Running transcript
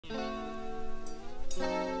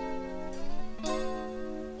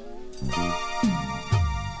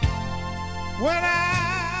When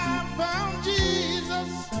I found Jesus,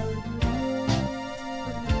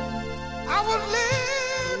 I was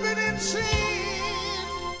living in sin.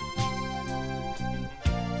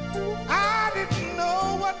 I didn't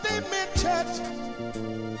know what they meant, church,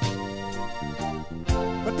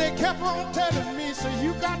 but they kept on telling me, so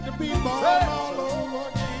you got to be born all over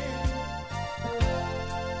again.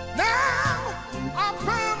 Now I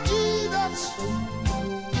found Jesus.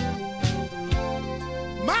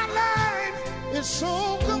 My life is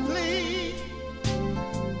so complete.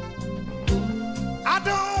 I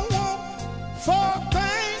don't want for a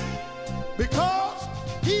thing because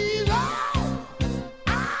he's all I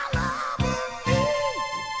love and need.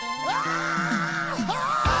 Oh,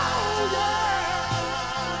 yeah.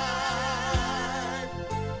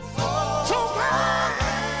 So glad.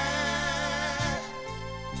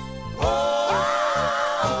 Oh,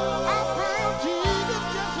 I found Jesus,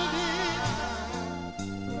 yes it is.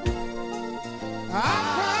 I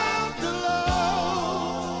found the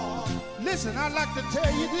Lord. Listen, I'd like to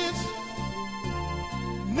tell you this.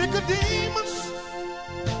 Nicodemus,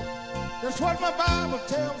 that's what my Bible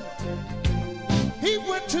tells me. He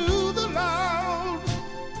went to the Lord.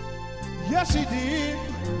 Yes, he did.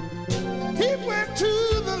 He went to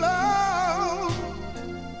the Lord.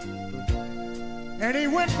 And he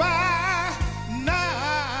went by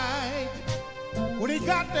night. When he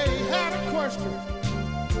got there, he had a question.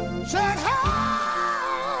 Said,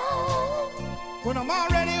 how, when I'm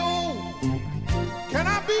already old, can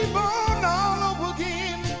I be born all over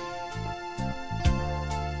again?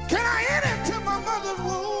 Can I enter into my mother's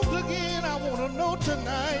womb again? I want to know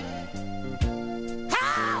tonight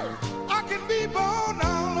how I can be born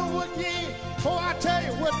all over again. Before I tell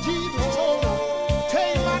you what Jesus told me, tell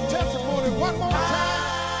you my testimony one more time.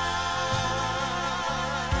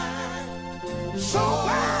 So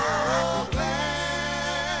glad,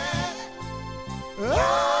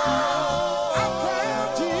 oh, I found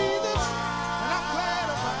Jesus, and I'm glad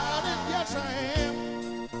about it. Yes, I am.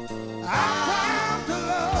 I found the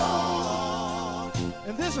Lord.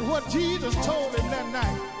 And this is what Jesus told him that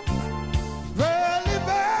night. Verily,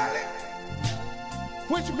 verily,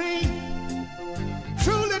 which means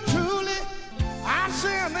truly, truly, I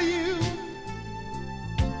say unto you,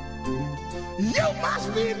 you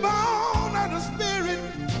must be born of the Spirit.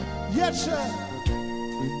 Yes, sir.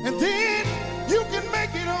 And then you can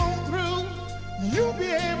make it on through. You'll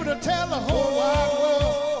be able to tell the whole wide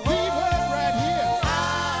world. Leave her right here.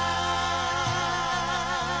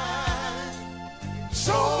 I'm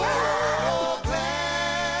so glad.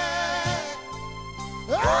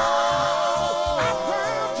 Oh, I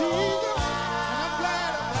found Jesus, and I'm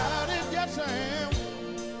glad about it. Yes, I am.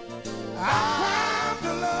 I found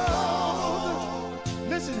the Lord.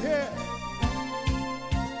 Listen here.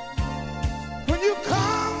 When you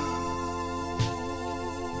come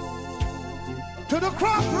to the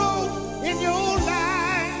crossroads in your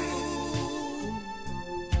life,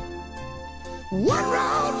 one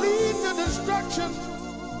road leads to destruction,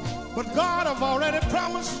 but God have already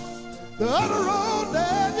promised the other road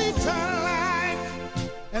there's eternal life.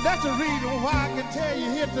 And that's the reason why I can tell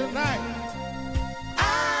you here tonight,